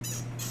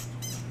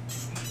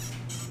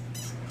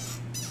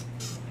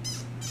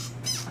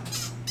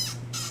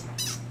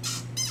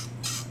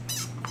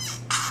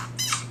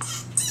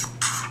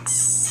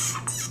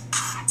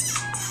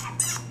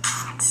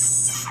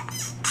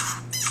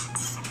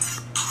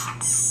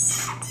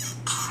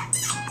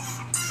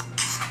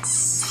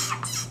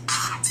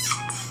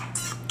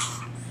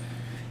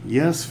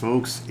Yes,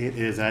 folks, it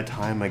is that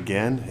time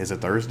again. Is it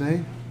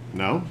Thursday?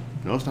 No,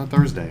 it's not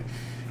Thursday.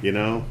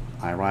 I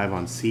arrive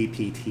on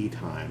CPT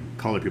time,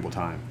 Color People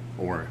time,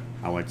 or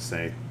I like to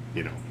say,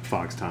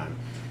 Fox time.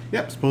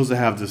 Yep, supposed to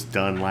have this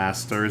done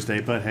last Thursday,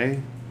 but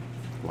hey,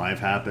 life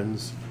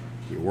happens.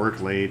 You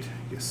work late,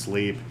 you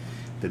sleep.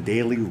 The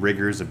daily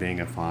rigors of being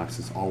a Fox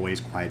is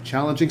always quite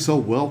challenging, so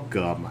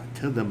welcome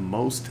to the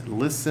most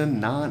listened,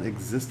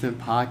 non-existent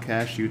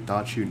podcast you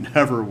thought you'd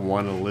never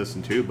want to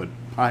listen to, but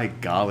by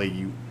golly,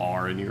 you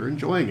are, and you're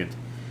enjoying it.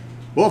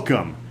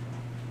 Welcome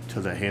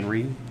to the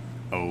Henry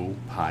O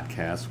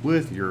Podcast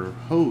with your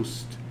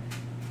host,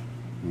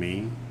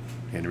 me,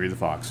 Henry the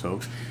Fox,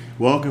 folks.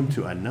 Welcome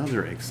to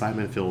another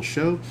excitement-filled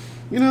show.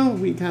 We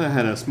kind of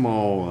had a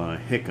small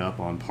hiccup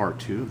on part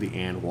 2 of the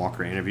Ann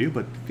Walker interview,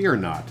 but fear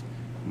not,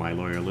 my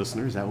loyal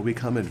listeners, that will be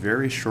coming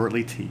very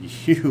shortly to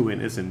you in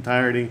its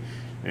entirety.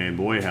 And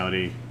boy,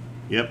 howdy,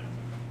 yep,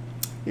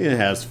 it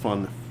has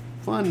fun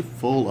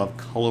full of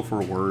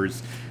colorful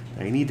words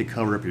that you need to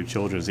cover up your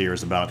children's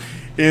ears about.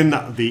 In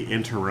the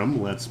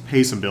interim, let's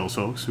pay some bills,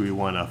 folks. We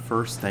want to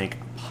first thank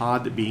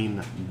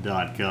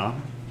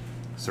Podbean.com.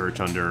 Search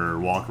under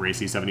Walker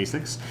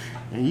AC76,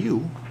 and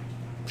you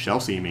shall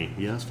see me.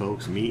 Yes,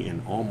 folks, me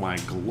in all my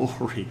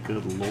glory.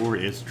 Good Lord,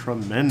 it's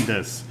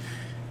tremendous.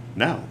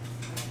 Now,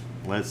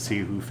 let's see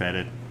who fed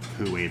it,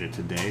 who ate it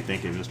today.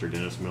 Thank you, Mr.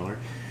 Dennis Miller.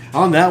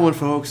 On that one,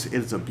 folks,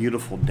 it's a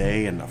beautiful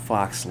day in the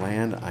Fox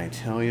land, I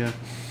tell you.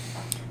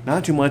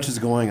 Not too much is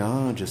going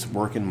on, just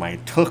working my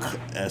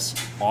took-s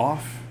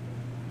off.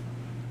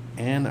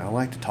 And I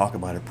like to talk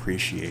about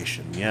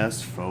appreciation.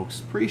 Yes, folks,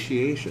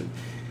 appreciation.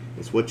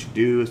 It's what you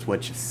do, it's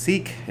what you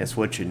seek, it's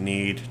what you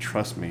need.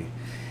 Trust me.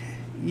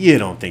 You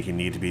don't think you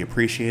need to be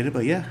appreciated,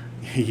 but yeah,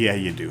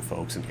 you do,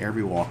 folks, in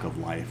every walk of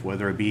life,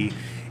 whether it be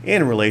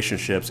in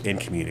relationships, in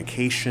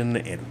communication,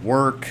 at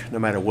work, no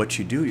matter what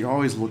you do, you're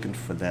always looking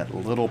for that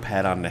little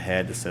pat on the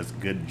head that says,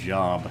 good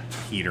job,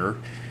 Peter.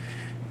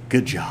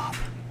 Good job.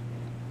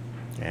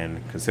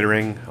 And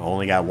considering I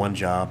only got one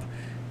job,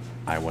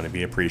 I want to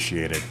be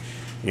appreciated.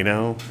 It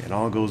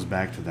all goes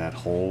back to that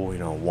whole,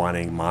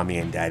 wanting mommy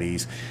and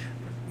daddy's,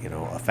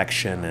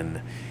 affection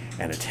and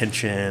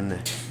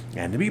attention,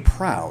 and to be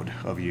proud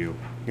of you.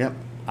 Yep,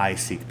 I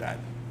seek that.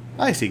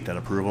 I seek that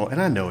approval,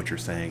 and I know what you're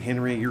saying.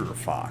 Henry, you're a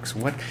Fox.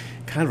 What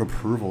kind of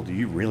approval do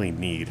you really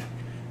need?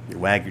 You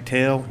wag your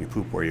tail, you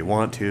poop where you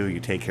want to, you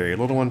take care of your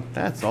little one.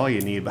 That's all you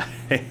need. But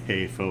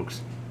hey,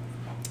 folks,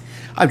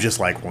 I'm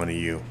just like one of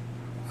you.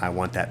 I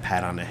want that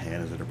pat on the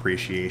head as an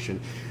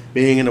appreciation.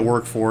 Being in the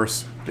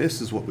workforce, this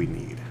is what we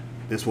need.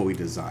 This is what we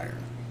desire.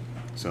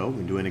 So,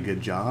 when doing a good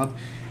job,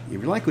 if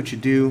you like what you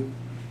do,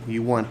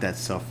 you want that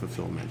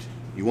self-fulfillment.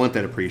 You want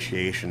that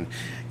appreciation.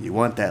 You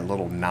want that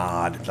little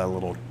nod, that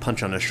little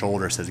punch on the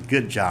shoulder that says,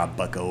 good job,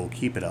 bucko,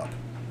 keep it up.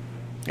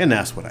 And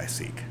that's what I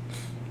seek.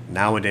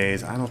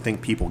 Nowadays, I don't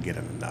think people get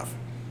it enough.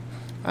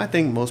 I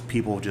think most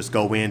people just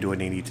go in, do what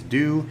they need to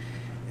do,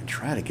 and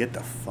try to get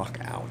the fuck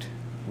out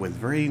with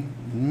very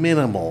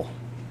minimal,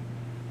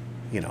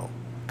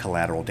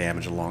 collateral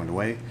damage along the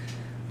way.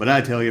 But I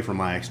tell you, from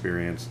my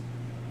experience,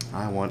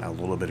 I want a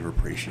little bit of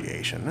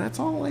appreciation. That's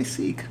all I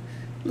seek.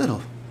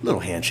 Little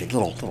handshake,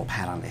 little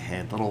pat on the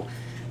head, little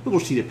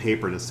sheet of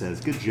paper that says,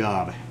 good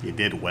job, you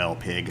did well,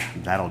 pig.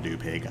 That'll do,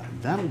 pig.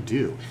 That'll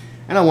do.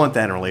 And I want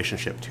that in a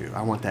relationship too.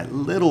 I want that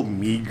little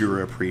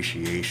meager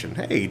appreciation.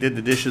 Hey, you did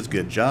the dishes,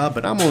 good job,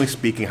 but I'm only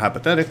speaking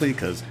hypothetically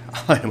because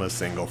I am a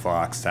single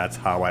Fox. That's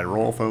how I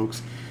roll,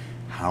 folks.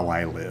 How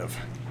I live.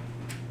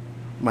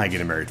 Might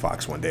get a married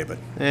Fox one day, but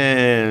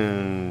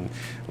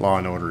Law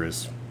and Order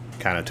is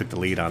kind of took the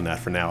lead on that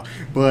for now.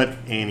 But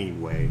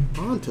anyway,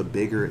 on to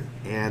bigger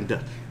and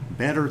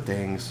better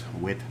things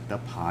with the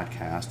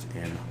podcast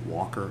in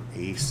Walker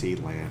AC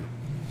land.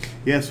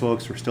 Yes,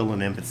 folks, we're still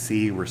in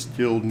infancy. We're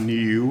still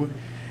new.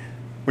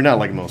 We're not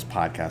like most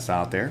podcasts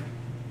out there.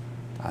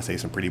 I say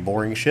some pretty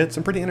boring shit,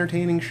 some pretty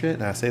entertaining shit,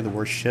 and I say the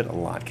word shit a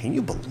lot. Can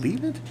you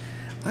believe it?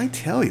 I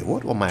tell you,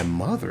 what will my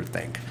mother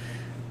think?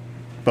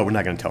 But we're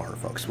not going to tell her,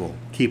 folks. We'll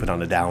keep it on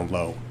the down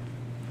low.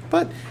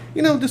 But,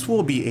 this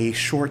will be a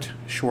short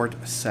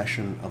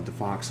session of the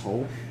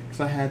Foxhole,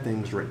 because I had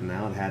things written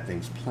out, had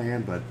things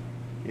planned, but,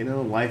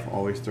 life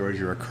always throws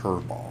you a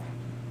curveball.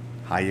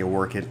 How you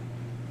work it,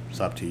 it's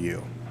up to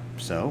you.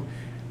 So,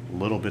 a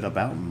little bit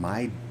about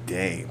my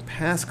day.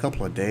 Past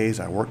couple of days,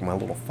 I worked my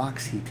little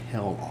foxy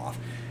tail off,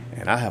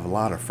 and I have a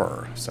lot of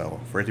fur, so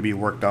for it to be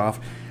worked off,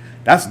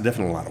 that's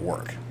definitely a lot of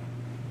work.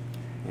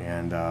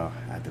 And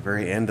at the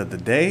very end of the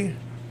day,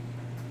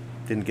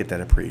 didn't get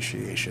that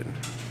appreciation.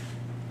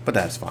 But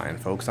that's fine,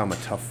 folks. I'm a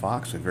tough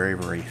fox with very,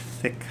 very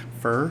thick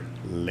fur,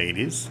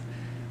 ladies,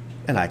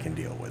 and I can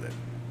deal with it.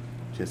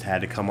 Just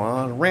had to come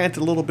on, rant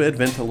a little bit,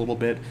 vent a little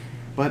bit.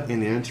 But in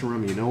the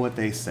interim, you know what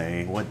they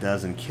say, what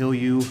doesn't kill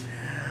you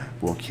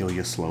will kill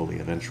you slowly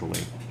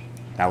eventually.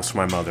 That was for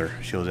my mother.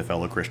 She was a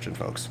fellow Christian,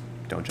 folks.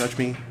 Don't judge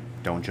me,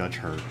 don't judge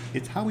her.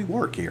 It's how we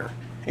work here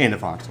in the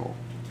Foxhole.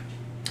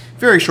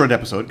 Very short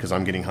episode because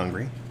I'm getting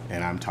hungry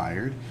and I'm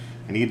tired.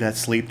 I need that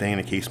sleep thing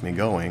that keeps me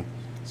going.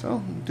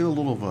 So, do a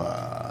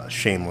little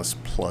shameless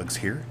plugs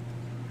here.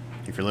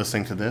 If you're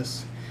listening to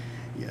this,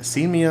 yeah,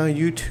 see me on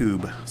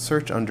YouTube.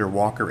 Search under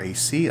Walker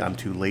AC. I'm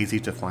too lazy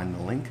to find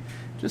the link.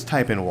 Just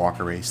type in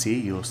Walker AC.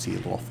 You'll see a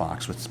little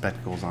fox with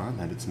spectacles on.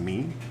 That it's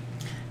me.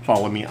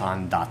 Follow me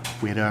on the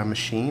Twitter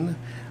machine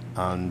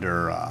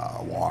under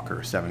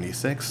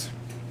Walker76.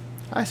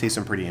 I say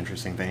some pretty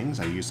interesting things.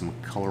 I use some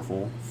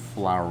colorful,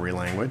 flowery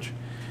language.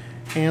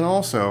 And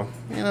also,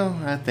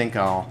 I think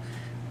I'll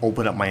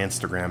open up my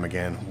Instagram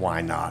again.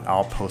 Why not?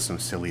 I'll post some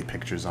silly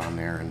pictures on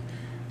there and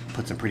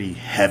put some pretty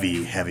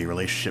heavy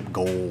relationship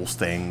goals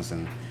things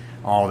and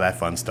all that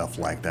fun stuff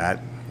like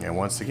that. And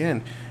once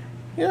again,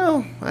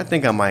 I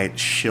think I might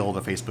shill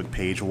the Facebook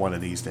page one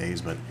of these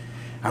days, but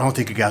I don't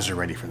think you guys are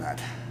ready for that.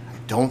 I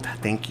don't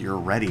think you're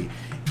ready.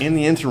 In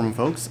the interim,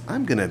 folks,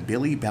 I'm going to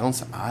Billy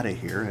bounce out of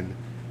here and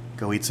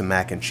go eat some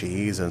mac and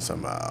cheese and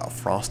some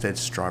frosted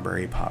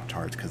strawberry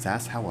Pop-Tarts, because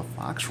that's how a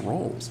fox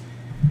rolls.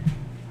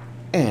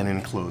 And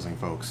in closing,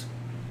 folks,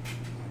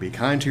 be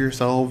kind to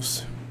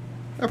yourselves,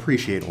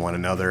 appreciate one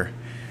another,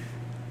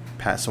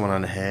 pat someone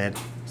on the head,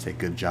 say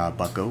good job,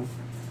 bucko.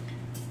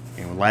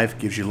 And when life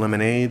gives you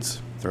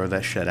lemonades, throw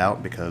that shit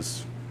out,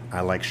 because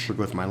I like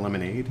sugar with my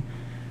lemonade.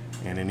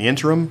 And in the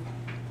interim,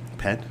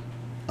 pet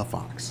a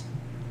fox.